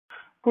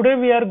Today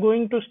we are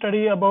going to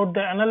study about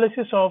the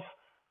analysis of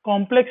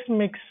complex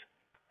mix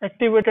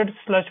activated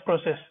sludge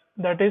process,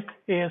 that is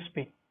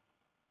ASP.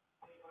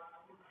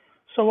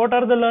 So what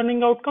are the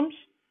learning outcomes?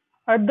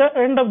 At the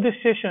end of this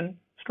session,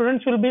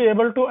 students will be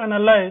able to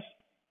analyze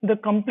the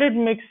complete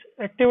mix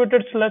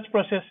activated sludge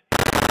process.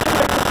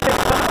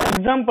 For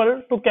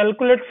example, to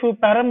calculate few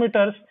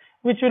parameters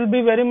which will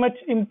be very much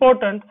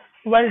important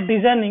while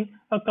designing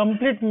a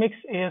complete mix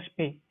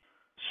ASP.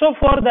 So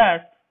for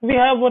that, we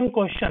have one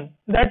question,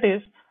 that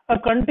is a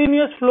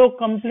continuous flow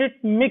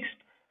complete mixed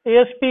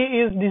ASP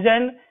is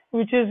designed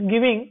which is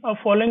giving a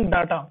following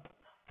data.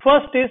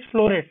 First is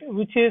flow rate,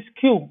 which is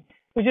Q,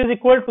 which is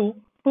equal to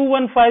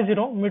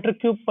 2150 meter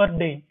cube per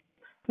day.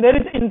 There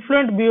is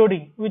influent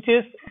BOD, which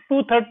is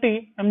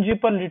 230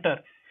 mg per liter.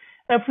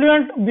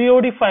 Effluent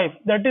BOD5,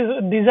 that is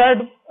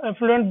desired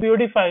effluent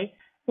BOD5,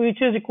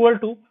 which is equal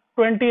to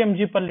 20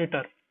 mg per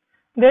liter.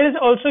 There is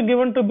also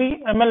given to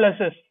be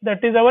MLSS,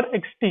 that is our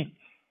XT,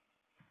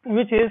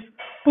 which is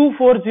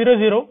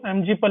 2400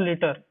 mg per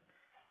liter.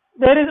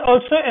 There is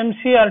also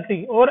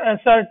MCRT or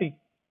SRT,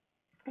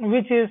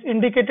 which is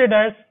indicated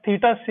as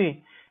theta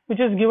C, which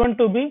is given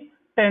to be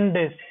 10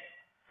 days.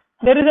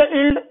 There is a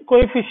yield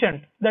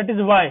coefficient, that is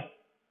Y,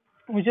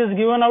 which is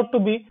given out to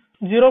be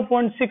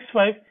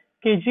 0.65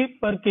 kg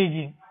per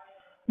kg.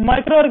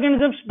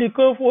 Microorganisms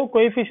decay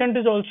coefficient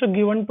is also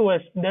given to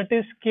us, that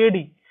is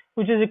KD,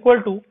 which is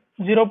equal to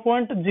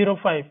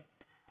 0.05.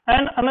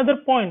 And another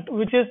point,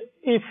 which is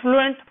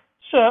effluent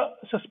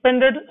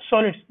suspended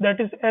solids,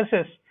 that is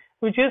SS,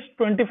 which is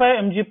 25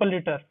 mg per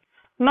liter.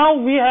 Now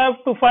we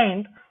have to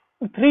find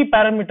three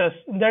parameters,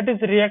 that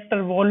is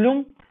reactor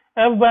volume,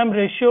 F/m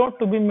ratio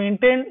to be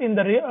maintained in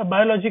the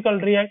biological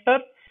reactor,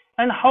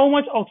 and how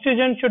much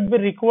oxygen should be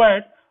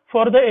required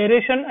for the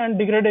aeration and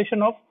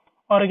degradation of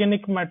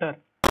organic matter.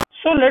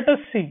 So let us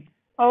see.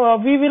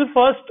 We will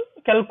first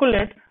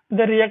calculate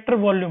the reactor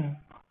volume.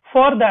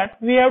 For that,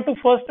 we have to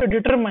first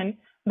determine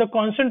the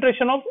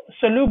concentration of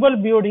soluble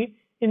BOD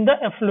in the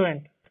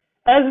effluent.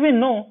 As we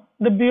know,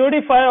 the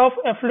BOD5 of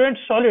effluent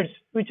solids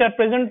which are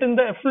present in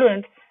the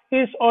effluent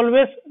is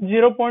always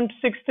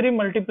 0.63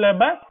 multiplied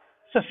by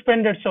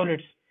suspended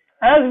solids.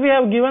 As we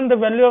have given the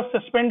value of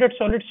suspended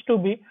solids to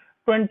be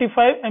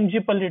 25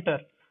 mg per liter.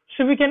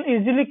 So we can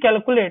easily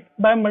calculate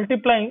by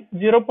multiplying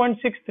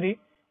 0.63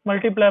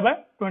 multiplied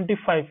by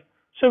 25.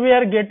 So we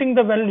are getting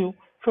the value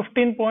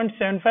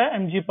 15.75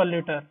 mg per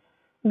liter.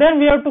 Then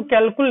we have to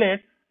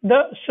calculate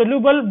the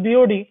soluble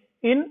BOD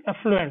in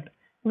effluent,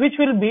 which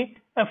will be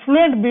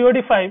effluent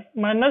BOD5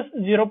 minus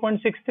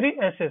 0.63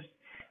 SS,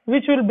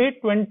 which will be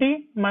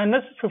 20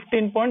 minus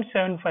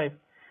 15.75.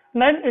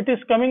 Then it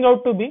is coming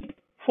out to be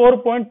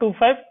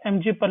 4.25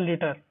 mg per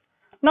liter.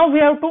 Now we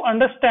have to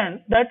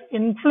understand that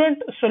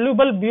influent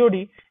soluble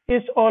BOD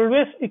is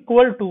always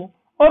equal to,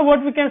 or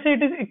what we can say,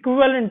 it is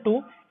equivalent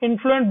to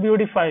influent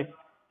BOD5.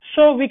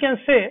 So we can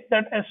say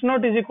that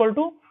S0 is equal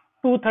to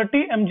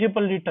 230 mg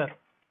per liter.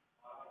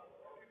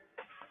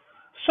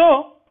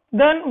 So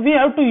then we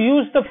have to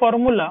use the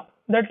formula,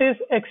 that is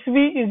XV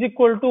is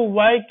equal to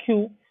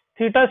YQ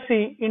theta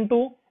C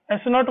into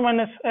S0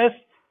 minus S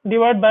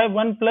divided by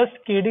 1 plus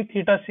KD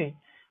theta C.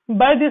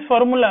 By this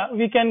formula,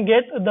 we can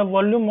get the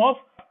volume of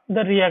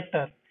the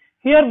reactor.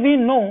 Here we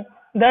know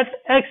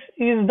that X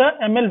is the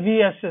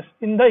MLVSS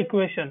in the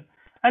equation,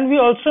 and we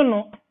also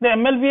know the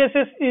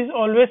MLVSS is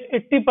always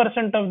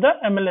 80% of the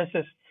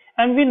MLSS,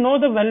 and we know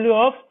the value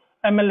of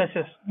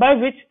MLSS, by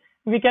which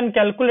we can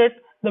calculate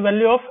the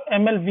value of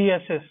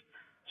MLVSS.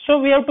 So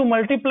we have to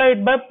multiply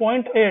it by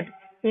 0.8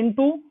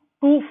 into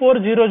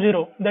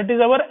 2400, that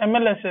is our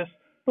MLSS,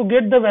 to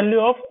get the value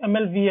of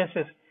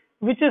MLVSS,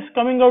 which is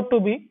coming out to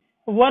be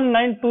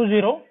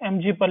 1920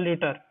 mg per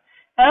liter.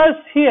 As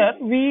here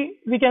we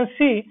can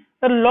see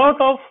a lot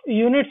of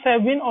units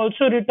have been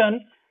also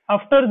written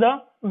after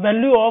the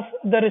value of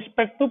the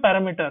respective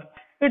parameter.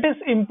 It is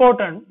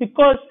important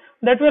because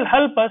that will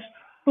help us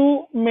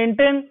to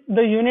maintain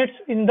the units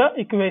in the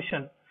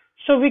equation.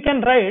 So we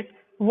can write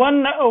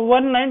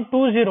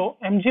 1920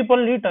 mg per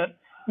liter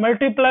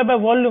multiplied by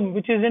volume,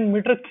 which is in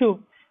meter cube,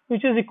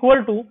 which is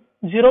equal to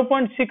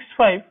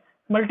 0.65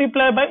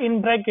 multiplied by in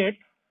bracket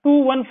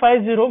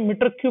 2150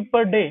 meter cube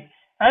per day.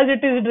 As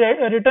it is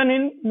written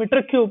in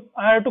meter cube,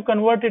 I have to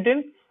convert it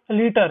in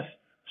liters.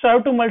 So I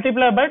have to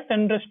multiply by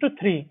 10 raised to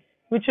 3,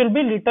 which will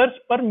be liters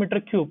per meter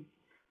cube.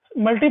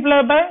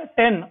 Multiply by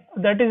 10,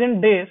 that is in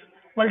days,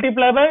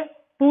 multiply by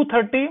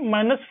 230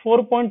 minus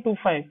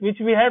 4.25, which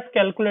we have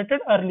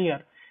calculated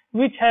earlier,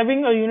 which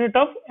having a unit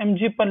of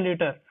mg per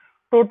liter.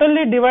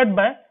 Totally divide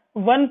by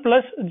 1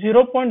 plus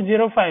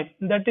 0.05,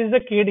 that is the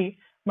KD,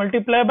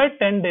 multiply by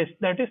 10 days,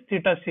 that is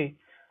theta C.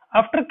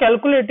 After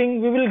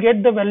calculating, we will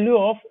get the value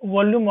of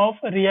volume of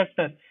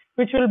reactor,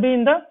 which will be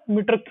in the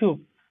meter cube.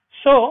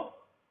 So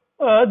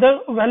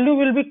the value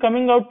will be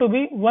coming out to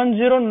be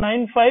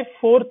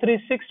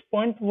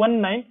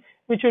 1095436.19,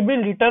 which will be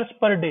liters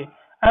per day.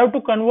 I have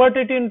to convert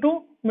it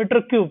into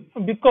meter cube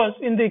because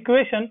in the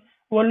equation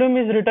volume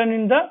is written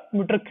in the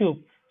meter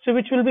cube. So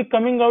which will be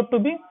coming out to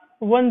be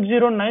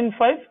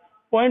 1095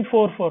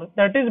 0.44.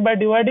 That is, by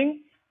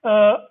dividing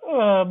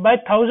by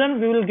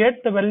 1000, we will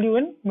get the value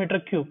in meter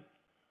cube.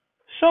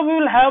 So we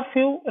will have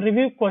few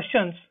review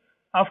questions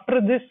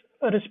after this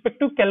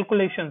respective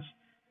calculations.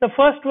 The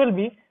first will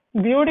be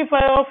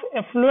BOD5 of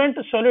effluent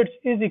solids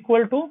is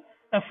equal to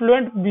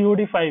effluent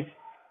BOD5.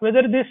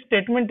 Whether this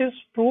statement is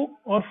true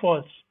or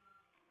false.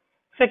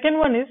 Second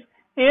one is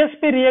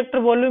ASP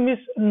reactor volume is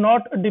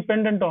not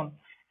dependent on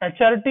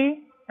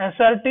HRT,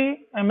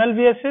 SRT,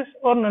 MLVSS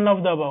or none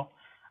of the above.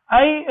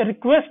 I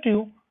request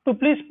you to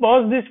please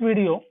pause this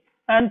video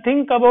and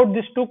think about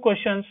these two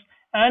questions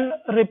and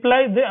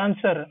reply the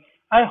answer.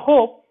 I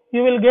hope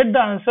you will get the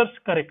answers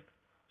correct.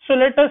 So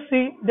let us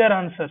see their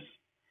answers.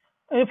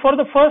 For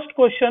the first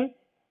question,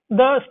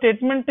 the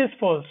statement is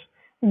false.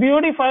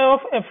 BOD5 of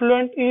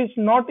effluent is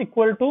not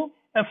equal to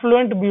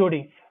effluent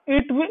BOD.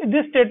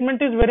 This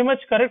statement is very much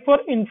correct for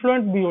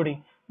influent BOD,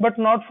 but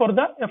not for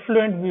the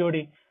effluent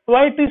BOD.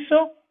 Why it is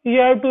so? You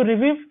have to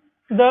review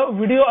the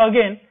video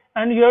again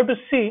and you have to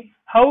see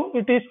how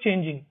it is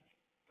changing.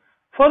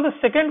 For the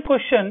second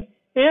question,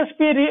 ASP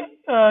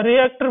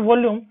reactor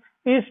volume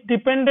is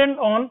dependent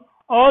on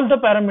all the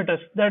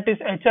parameters, that is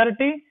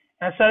HRT,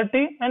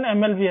 SRT and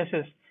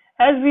MLVSS.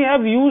 As we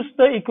have used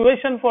the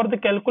equation for the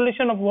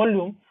calculation of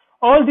volume,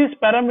 all these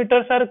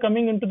parameters are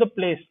coming into the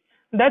place.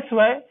 That's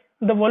why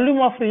the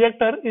volume of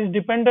reactor is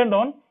dependent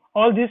on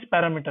all these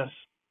parameters.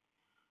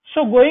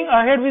 So going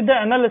ahead with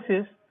the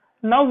analysis,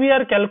 now we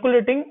are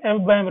calculating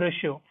F by M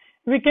ratio.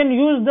 We can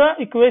use the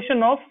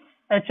equation of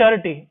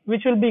HRT,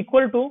 which will be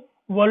equal to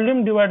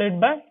volume divided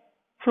by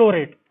flow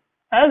rate.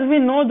 As we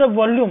know the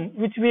volume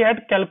which we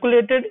had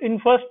calculated in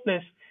first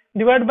place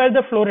divided by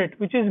the flow rate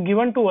which is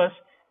given to us,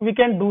 we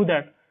can do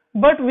that.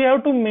 But we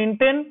have to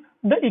maintain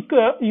the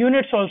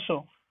units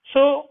also.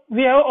 So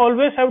we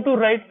always have to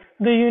write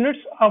the units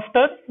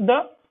after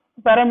the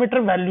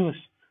parameter values.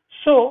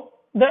 So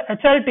the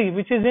HRT,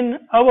 which is in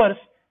hours,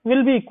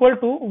 will be equal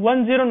to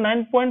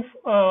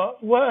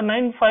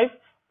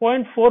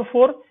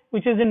 109.95.44,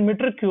 which is in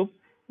meter cube,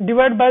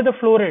 divided by the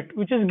flow rate,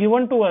 which is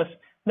given to us,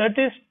 that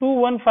is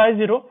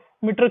 2150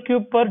 meter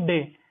cube per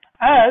day.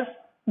 As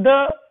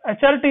the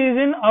HRT is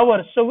in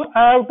hours, so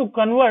I have to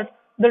convert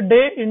the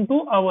day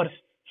into hours.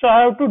 So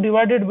I have to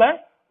divide it by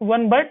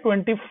 1 by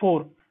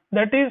 24.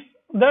 That is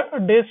the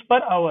days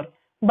per hour.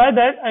 By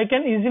that I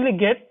can easily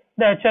get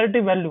the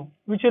HRT value,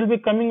 which will be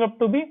coming up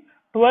to be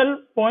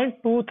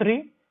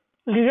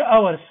 12.23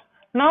 hours.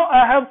 Now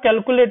I have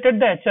calculated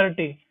the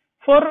HRT.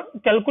 For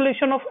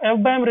calculation of F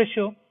by M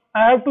ratio,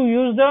 I have to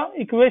use the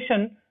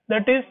equation,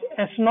 that is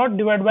S0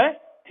 divided by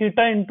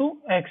theta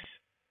into X.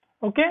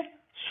 Okay.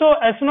 So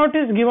S0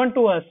 is given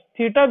to us,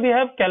 theta we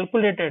have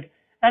calculated,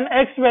 and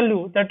X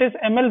value, that is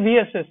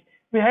MLVSS,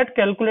 we had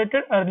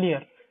calculated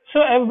earlier.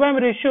 So F by M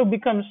ratio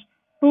becomes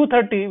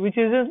 230, which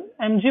is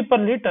mg per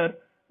liter,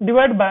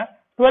 divided by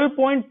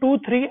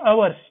 12.23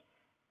 hours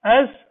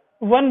as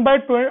 1 by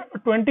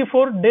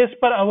 24 days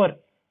per hour,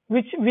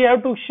 which we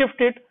have to shift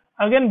it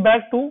again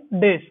back to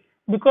days,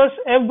 because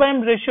F by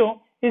M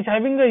ratio is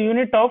having a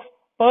unit of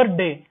per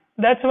day.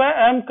 That's why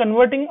I am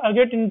converting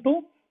again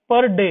into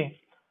per day.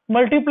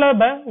 Multiply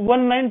by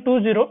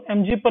 1920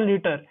 mg per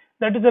liter,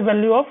 that is the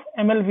value of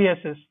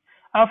MLVSS.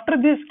 After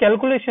these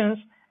calculations,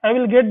 I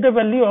will get the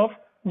value of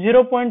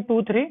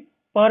 0.23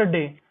 per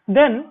day.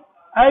 Then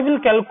I will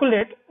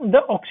calculate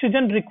the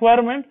oxygen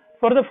requirement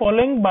for the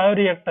following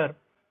bioreactor.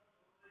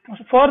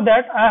 For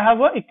that I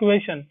have an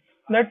equation,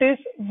 that is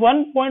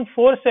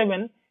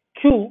 1.47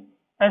 Q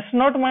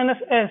S0 minus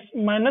S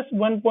minus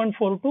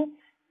 1.42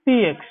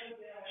 Px.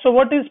 So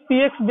what is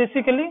Px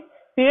basically?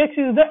 Px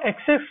is the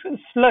excess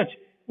sludge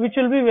which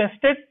will be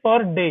wasted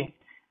per day.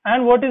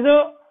 And what is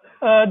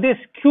this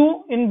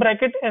Q in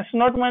bracket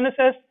S0 minus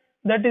S,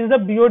 that is the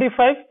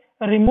BOD5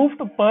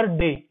 removed per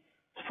day.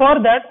 For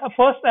that,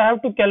 first I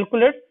have to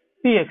calculate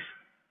Px.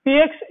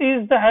 Px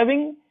is the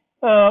having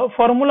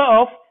formula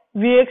of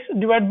Vx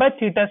divided by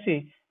theta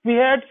c. We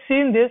had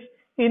seen this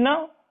in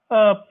a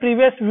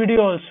previous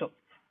video also.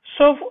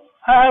 So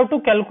I have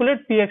to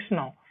calculate Px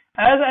now.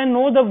 As I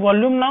know the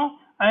volume now,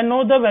 I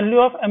know the value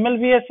of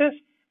MLVSS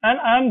and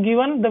I am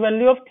given the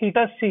value of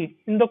theta c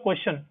in the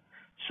question.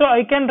 So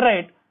I can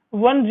write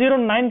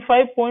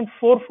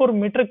 1095.44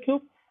 meter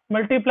cube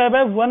multiplied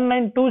by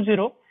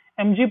 1920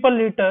 mg per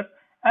liter.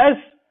 As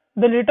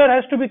the liter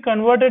has to be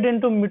converted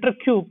into meter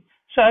cube,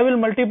 so I will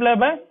multiply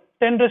by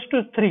 10 raised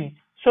to 3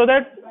 so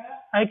that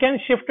I can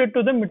shift it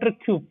to the meter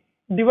cube,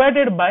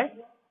 divided by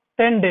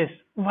 10 days.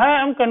 Why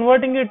I am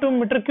converting it to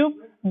meter cube?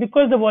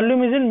 Because the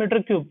volume is in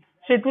meter cube,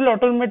 so it will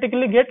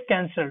automatically get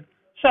cancelled.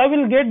 So I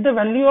will get the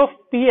value of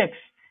Px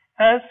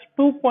as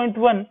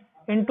 2.1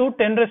 into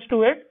 10 raised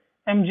to 8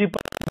 mg per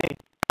day.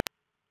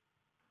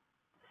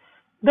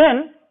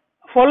 Then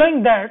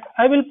following that,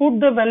 I will put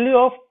the value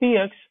of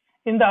Px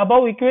in the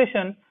above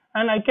equation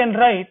and I can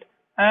write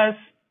as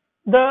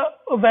the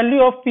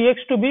value of Px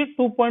to be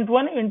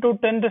 2.1 into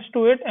 10 raised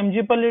to 8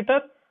 mg per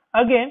liter.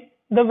 Again,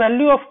 the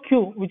value of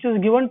Q, which is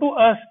given to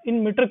us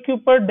in meter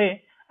cube per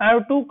day, I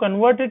have to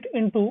convert it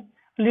into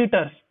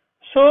liters.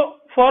 So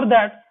for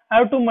that, I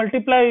have to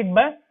multiply it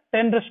by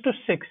 10 raised to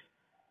 6.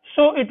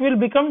 So it will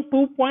become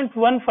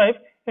 2.15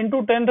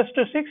 into 10 raised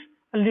to 6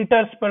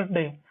 liters per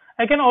day.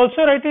 I can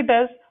also write it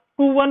as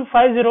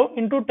 2150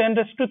 into 10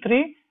 raised to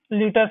 3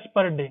 liters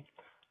per day.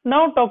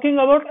 Now talking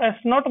about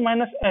S0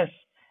 minus S.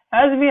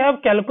 As we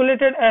have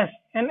calculated S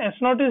and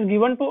S0 is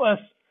given to us,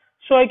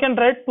 so I can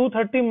write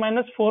 230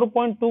 minus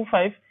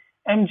 4.25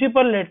 mg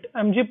per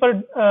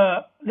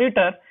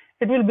liter.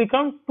 It will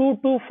become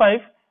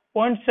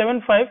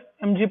 225.75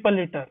 mg per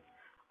liter.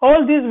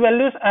 All these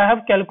values I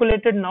have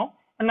calculated now,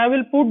 and I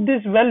will put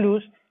these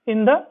values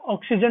in the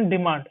oxygen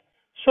demand.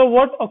 So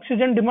what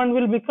oxygen demand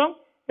will become?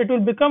 It will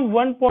become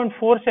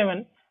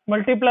 1.47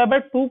 multiplied by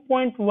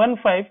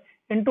 2.15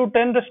 into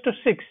 10 raised to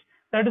 6,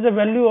 that is the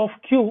value of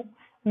Q,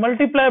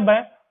 multiplied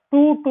by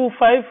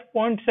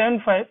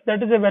 225.75,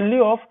 that is the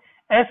value of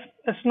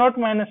S0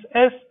 minus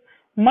S,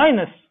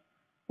 minus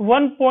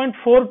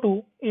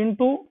 1.42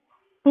 into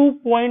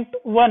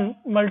 2.1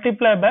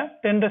 multiplied by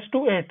 10 raised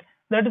to 8,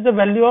 that is the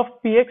value of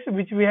Px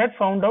which we had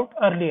found out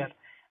earlier.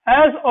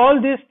 As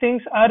all these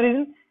things are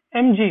in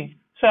mg,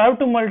 so I have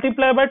to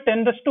multiply by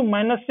 10 raised to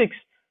minus 6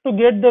 to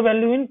get the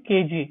value in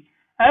kg.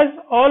 As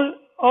all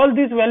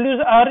these values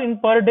are in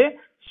per day,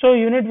 so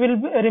unit will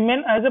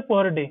remain as a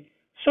per day.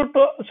 So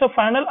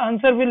final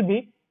answer will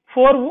be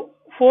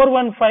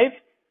 415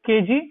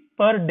 kg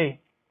per day.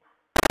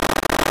 I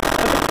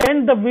will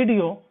end the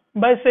video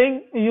by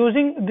saying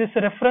using these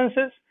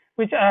references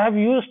which I have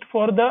used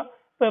for the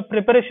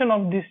preparation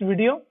of this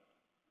video.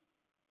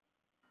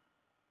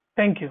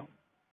 Thank you.